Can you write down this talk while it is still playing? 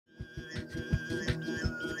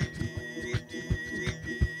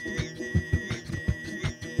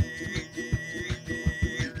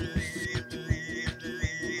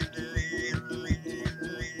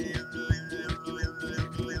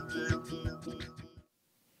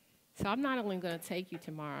So I'm not only going to take you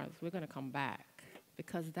to Mars, we're going to come back,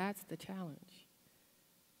 because that's the challenge.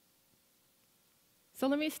 So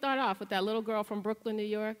let me start off with that little girl from Brooklyn, New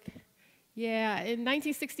York. Yeah, in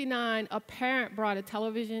 1969, a parent brought a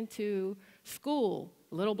television to school,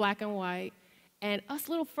 little black and white, and us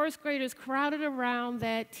little first graders crowded around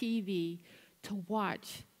that TV to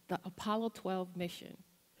watch the Apollo 12 mission.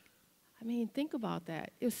 I mean, think about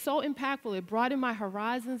that. It was so impactful. It broadened my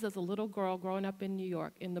horizons as a little girl growing up in New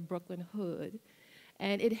York in the Brooklyn hood.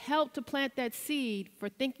 And it helped to plant that seed for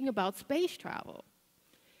thinking about space travel.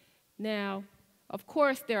 Now, of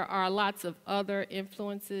course, there are lots of other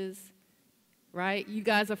influences, right? You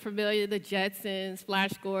guys are familiar, the Jetsons,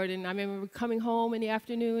 Flash Gordon. I remember coming home in the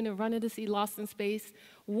afternoon and running to see Lost in Space.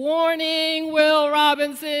 Warning, Will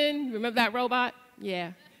Robinson. Remember that robot?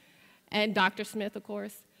 Yeah. And Dr. Smith, of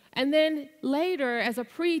course. And then later, as a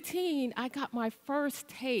preteen, I got my first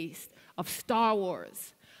taste of Star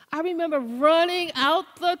Wars. I remember running out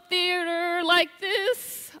the theater like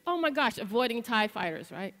this. Oh my gosh, avoiding TIE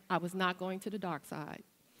fighters, right? I was not going to the dark side.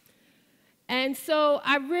 And so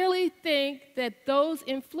I really think that those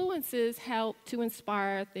influences helped to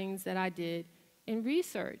inspire things that I did in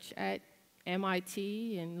research at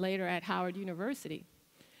MIT and later at Howard University.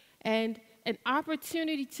 And an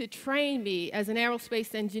opportunity to train me as an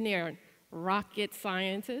aerospace engineer and rocket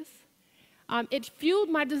scientist, it fueled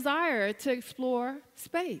my desire to explore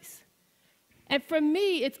space. And for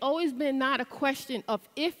me, it's always been not a question of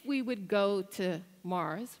if we would go to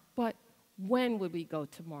Mars, but when would we go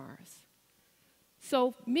to Mars?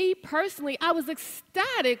 So me personally, I was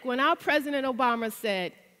ecstatic when our President Obama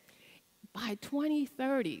said, by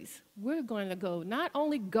 2030s, we're going to go, not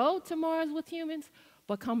only go to Mars with humans,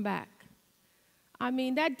 but come back. I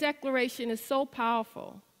mean, that declaration is so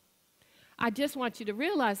powerful. I just want you to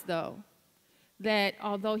realize, though, that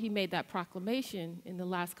although he made that proclamation in the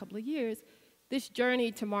last couple of years, this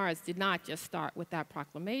journey to Mars did not just start with that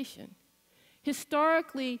proclamation.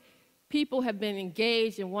 Historically, people have been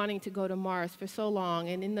engaged in wanting to go to Mars for so long,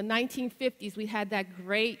 and in the 1950s, we had that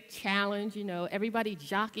great challenge, you know, everybody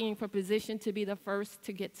jockeying for position to be the first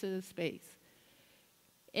to get to space.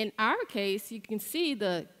 In our case, you can see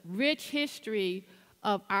the rich history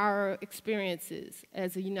of our experiences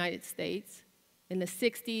as the United States. In the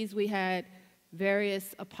 60s, we had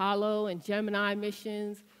various Apollo and Gemini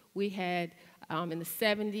missions. We had, in the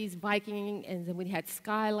 70s, Viking, and then we had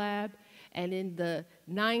Skylab. And in the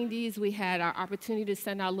 90s, we had our opportunity to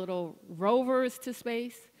send our little rovers to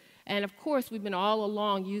space. And of course, we've been all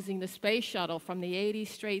along using the space shuttle from the 80s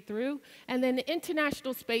straight through. And then the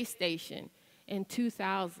International Space Station in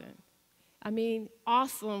 2000. I mean,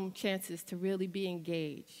 awesome chances to really be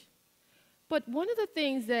engaged. But one of the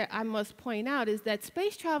things that I must point out is that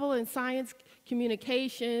space travel and science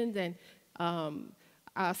communications and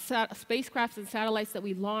spacecrafts and satellites that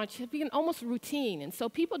we launch have been almost routine, and so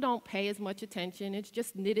people don't pay as much attention. It's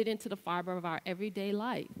just knitted into the fiber of our everyday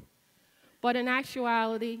life. But in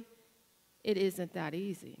actuality, it isn't that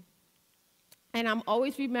easy. And I'm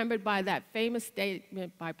always remembered by that famous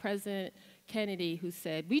statement by President Kennedy, who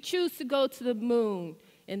said, "We choose to go to the moon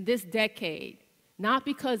in this decade, not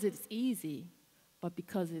because it's easy, but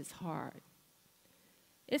because it's hard."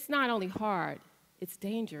 It's not only hard, it's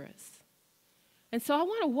dangerous. And so I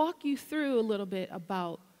want to walk you through a little bit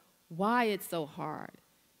about why it's so hard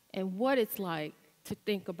and what it's like to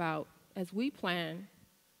think about as we plan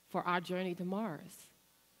for our journey to Mars.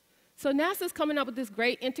 So NASA's coming up with this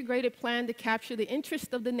great integrated plan to capture the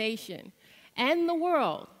interest of the nation and the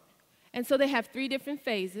world. And so they have 3 different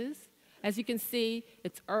phases. As you can see,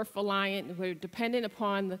 it's Earth reliant. We're dependent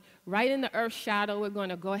upon right in the Earth shadow. We're going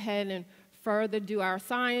to go ahead and further do our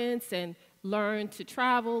science and learn to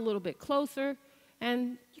travel a little bit closer.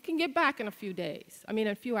 And you can get back in a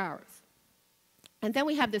few hours. And then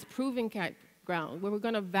we have this proving ground where we're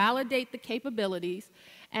going to validate the capabilities,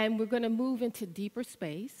 and we're going to move into deeper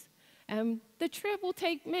space. And the trip will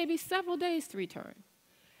take maybe several days to return.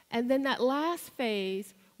 And then that last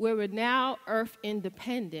phase, where we're now Earth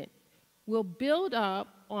independent, will build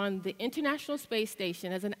up on the International Space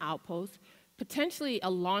Station as an outpost, potentially a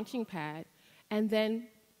launching pad, and then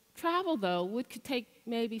travel, though, could take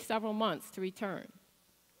maybe several months to return.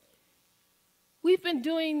 We've been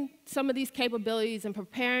doing some of these capabilities and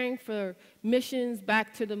preparing for missions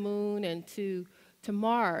back to the moon and to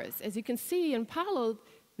Mars. As you can see in Apollo,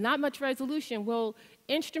 not much resolution. Well,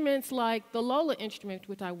 instruments like the Lola instrument,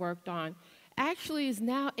 which I worked on, actually is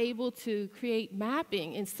now able to create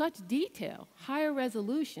mapping in such detail, higher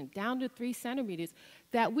resolution, down to 3 centimeters,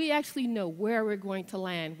 that we actually know where we're going to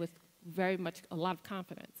land with a lot of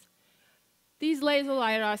confidence. These laser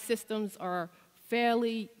LiDAR systems are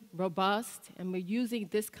fairly robust, and we're using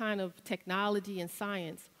this kind of technology and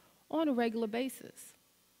science on a regular basis.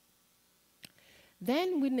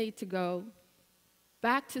 Then we need to go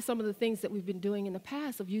back to some of the things that we've been doing in the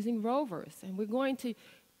past of using rovers. And we're going to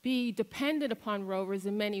be dependent upon rovers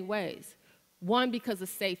in many ways. One, because of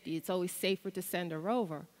safety. It's always safer to send a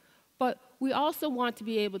rover. But we also want to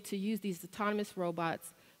be able to use these autonomous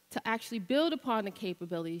robots to actually build upon the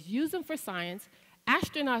capabilities, use them for science,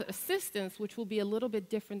 astronaut assistance, which will be a little bit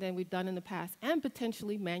different than we've done in the past, and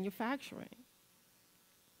potentially manufacturing.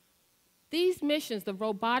 These missions, the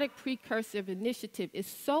Robotic Precursor Initiative, is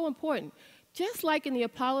so important. Just like in the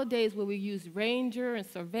Apollo days where we used Ranger and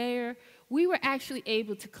Surveyor, we were actually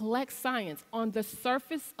able to collect science on the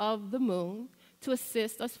surface of the moon to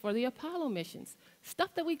assist us for the Apollo missions,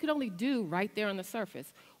 stuff that we could only do right there on the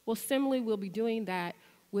surface. Well, similarly, we'll be doing that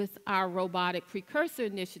with our Robotic Precursor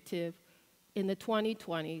Initiative in the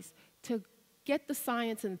 2020s to get the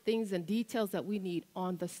science and things and details that we need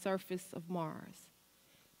on the surface of Mars.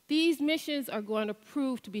 These missions are going to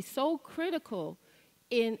prove to be so critical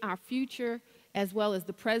in our future, as well as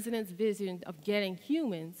the President's vision of getting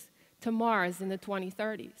humans to Mars in the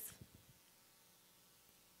 2030s.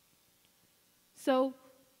 So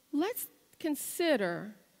let's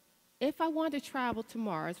consider, if I want to travel to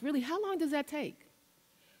Mars, really, how long does that take?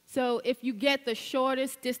 So if you get the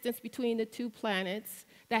shortest distance between the two planets,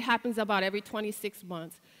 that happens about every 26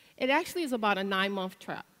 months, it actually is about a 9-month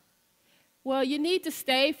trip. Well, you need to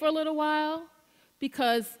stay for a little while,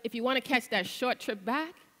 because if you want to catch that short trip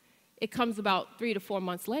back, it comes about 3 to 4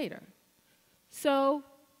 months later. So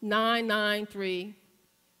 9, 9, 3,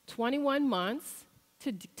 21 months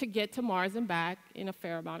to get to Mars and back in a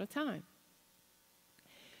fair amount of time.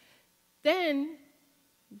 Then,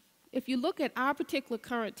 if you look at our particular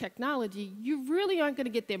current technology, you really aren't going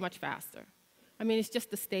to get there much faster. I mean, it's just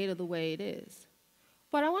the state of the way it is.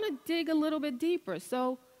 But I want to dig a little bit deeper.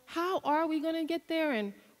 So how are we going to get there,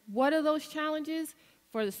 and what are those challenges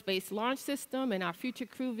for the Space Launch System and our future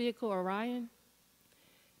crew vehicle, Orion?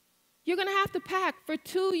 You're going to have to pack for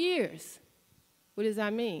 2 years. What does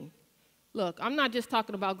that mean? Look, I'm not just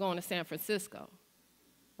talking about going to San Francisco,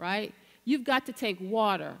 right? You've got to take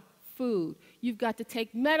water, food. You've got to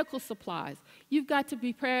take medical supplies. You've got to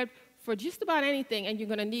be prepared for just about anything, and you're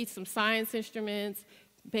going to need some science instruments,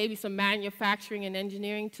 maybe some manufacturing and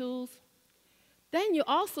engineering tools. Then you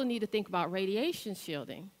also need to think about radiation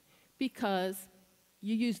shielding, because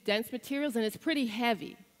you use dense materials and it's pretty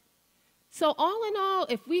heavy. So all in all,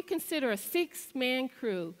 if we consider a 6-man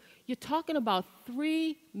crew, you're talking about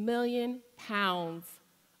 3 million pounds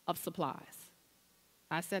of supplies.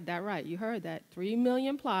 I said that right, you heard that, 3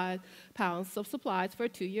 million pounds of supplies for a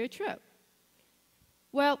 2-year trip.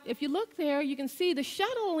 Well, if you look there, you can see the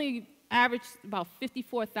shuttle only averaged about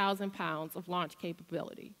 54,000 pounds of launch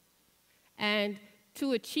capability. And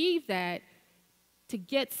to achieve that, to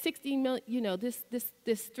get 60 million, you know, this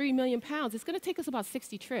 3 million pounds, it's going to take us about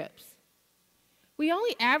 60 trips. We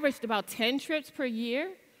only averaged about 10 trips per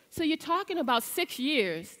year, so you're talking about 6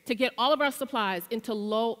 years to get all of our supplies into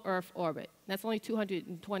low Earth orbit. That's only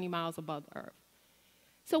 220 miles above Earth.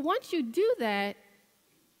 So once you do that,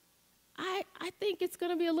 I think it's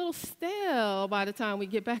going to be a little stale by the time we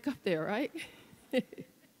get back up there, right?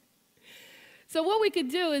 So what we could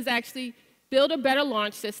do is actually build a better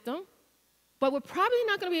launch system, but we're probably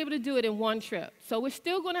not going to be able to do it in one trip. So we're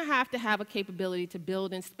still going to have a capability to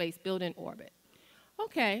build in space, build in orbit.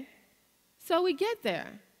 Okay, so we get there.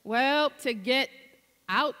 Well, to get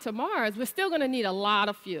out to Mars, we're still going to need a lot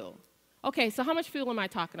of fuel. Okay, so how much fuel am I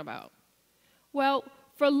talking about? Well,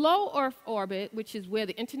 for low Earth orbit, which is where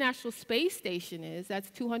the International Space Station is, that's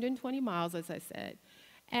 220 miles, as I said,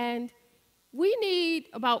 and we need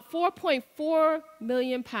about 4.4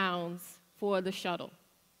 million pounds for the shuttle.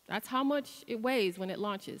 That's how much it weighs when it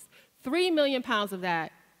launches. 3 million pounds of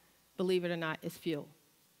that, believe it or not, is fuel.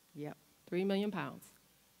 Yep, 3 million pounds.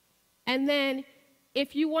 And then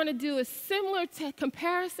if you want to do a similar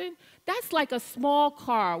comparison, that's like a small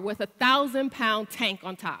car with a 1,000-pound tank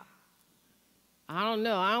on top. I don't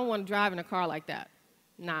know. I don't want to drive in a car like that.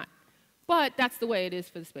 Not. But that's the way it is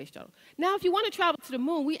for the space shuttle. Now, if you want to travel to the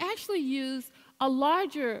moon, we actually use a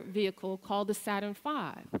larger vehicle called the Saturn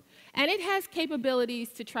V. And it has capabilities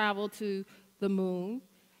to travel to the moon.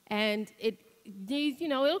 And it needs, you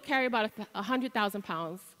know, it'll carry about 100,000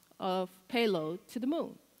 pounds of payload to the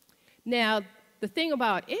moon. Now, the thing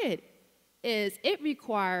about it is it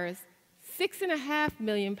requires 6.5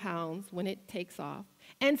 million pounds when it takes off,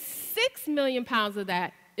 and 6 million pounds of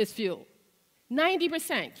that is fuel.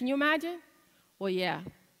 90%, can you imagine? Well, yeah,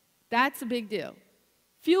 that's a big deal.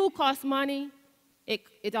 Fuel costs money,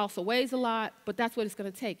 It also weighs a lot, but that's what it's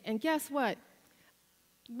going to take. And guess what?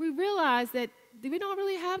 We realize that we don't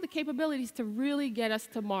really have the capabilities to really get us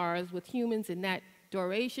to Mars with humans in that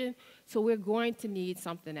duration, so we're going to need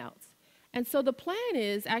something else. And so the plan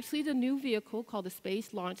is actually the new vehicle called the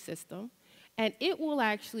Space Launch System, and it will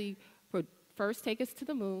actually first take us to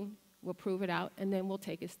the moon, we'll prove it out, and then we'll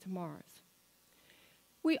take us to Mars.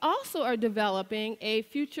 We also are developing a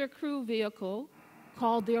future crew vehicle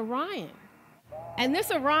called the Orion. And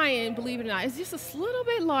this Orion, believe it or not, is just a little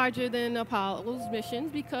bit larger than Apollo's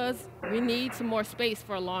missions because we need some more space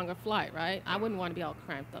for a longer flight, right? I wouldn't want to be all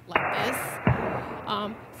cramped up like this.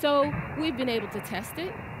 So we've been able to test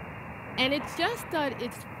it, and it's just done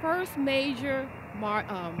its first major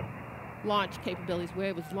launch capabilities where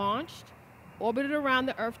it was launched, orbited around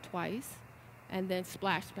the Earth twice, and then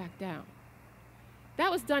splashed back down.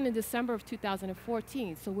 That was done in December of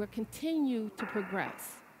 2014, so we're continuing to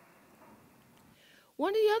progress.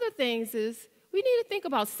 One of the other things is we need to think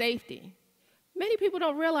about safety. Many people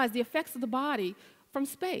don't realize the effects of the body from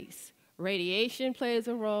space. Radiation plays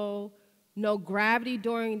a role, no gravity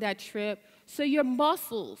during that trip, so your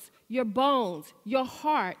muscles, your bones, your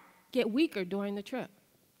heart get weaker during the trip.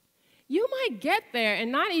 You might get there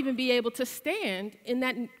and not even be able to stand in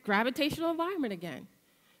that gravitational environment again.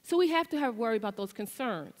 So we have to worry about those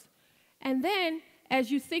concerns. And then, as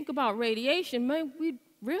you think about radiation, we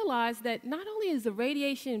realize that not only is the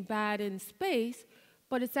radiation bad in space,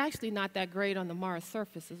 but it's actually not that great on the Mars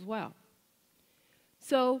surface as well.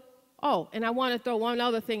 So, and I want to throw one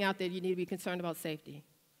other thing out there you need to be concerned about safety.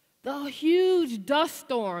 The huge dust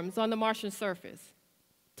storms on the Martian surface.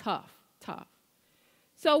 Tough, tough.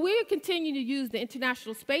 So we continue to use the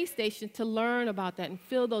International Space Station to learn about that and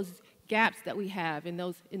fill those gaps that we have in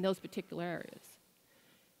those particular areas.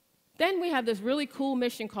 Then we have this really cool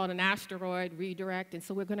mission called an Asteroid Redirect, and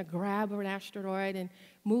so we're going to grab an asteroid and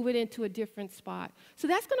move it into a different spot. So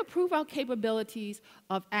that's going to prove our capabilities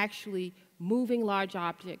of actually moving large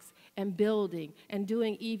objects and building and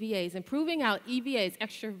doing EVAs. And proving out EVAs,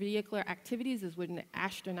 extravehicular activities, is when the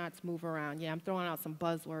astronauts move around. Yeah, I'm throwing out some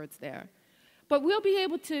buzzwords there. But we'll be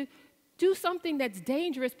able to do something that's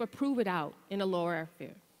dangerous but prove it out in a lower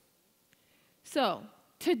airfield. So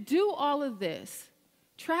to do all of this,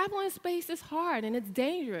 travel in space is hard and it's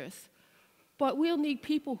dangerous, but we'll need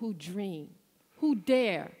people who dream, who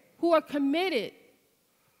dare, who are committed.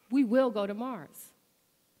 We will go to Mars.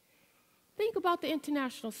 Think about the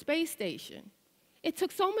International Space Station. It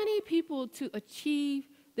took so many people to achieve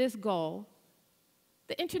this goal.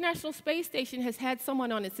 The International Space Station has had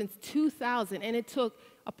someone on it since 2000, and it took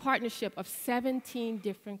a partnership of 17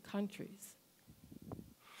 different countries.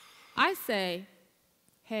 I say,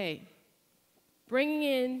 hey, bringing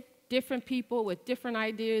in different people with different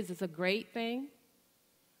ideas is a great thing.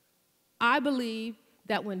 I believe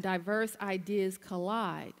that when diverse ideas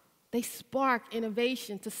collide, they spark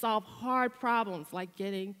innovation to solve hard problems like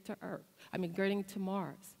getting to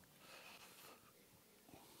Mars.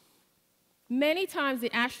 Many times the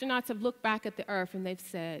astronauts have looked back at the Earth and they've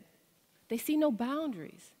said, they see no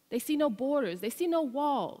boundaries, they see no borders, they see no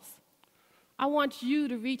walls. I want you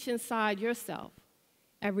to reach inside yourself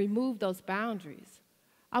and remove those boundaries.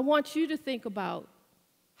 I want you to think about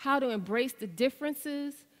how to embrace the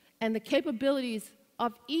differences and the capabilities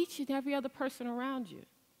of each and every other person around you.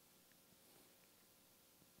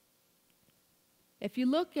 If you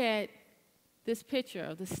look at this picture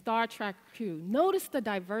of the Star Trek crew, notice the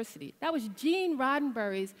diversity. That was Gene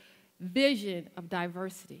Roddenberry's vision of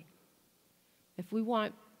diversity. If we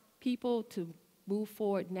want people to move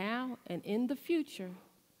forward now and in the future,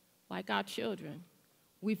 like our children,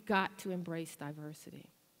 we've got to embrace diversity.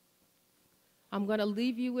 I'm going to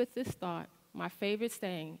leave you with this thought. My favorite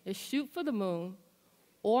saying is shoot for the moon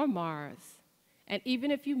or Mars, and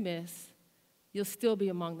even if you miss, you'll still be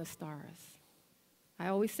among the stars. I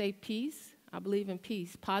always say peace. I believe in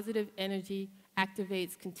peace. Positive energy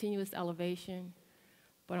activates continuous elevation.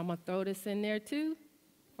 But I'm going to throw this in there too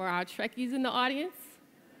for our Trekkies in the audience.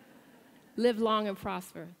 Live long and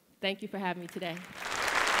prosper. Thank you for having me today.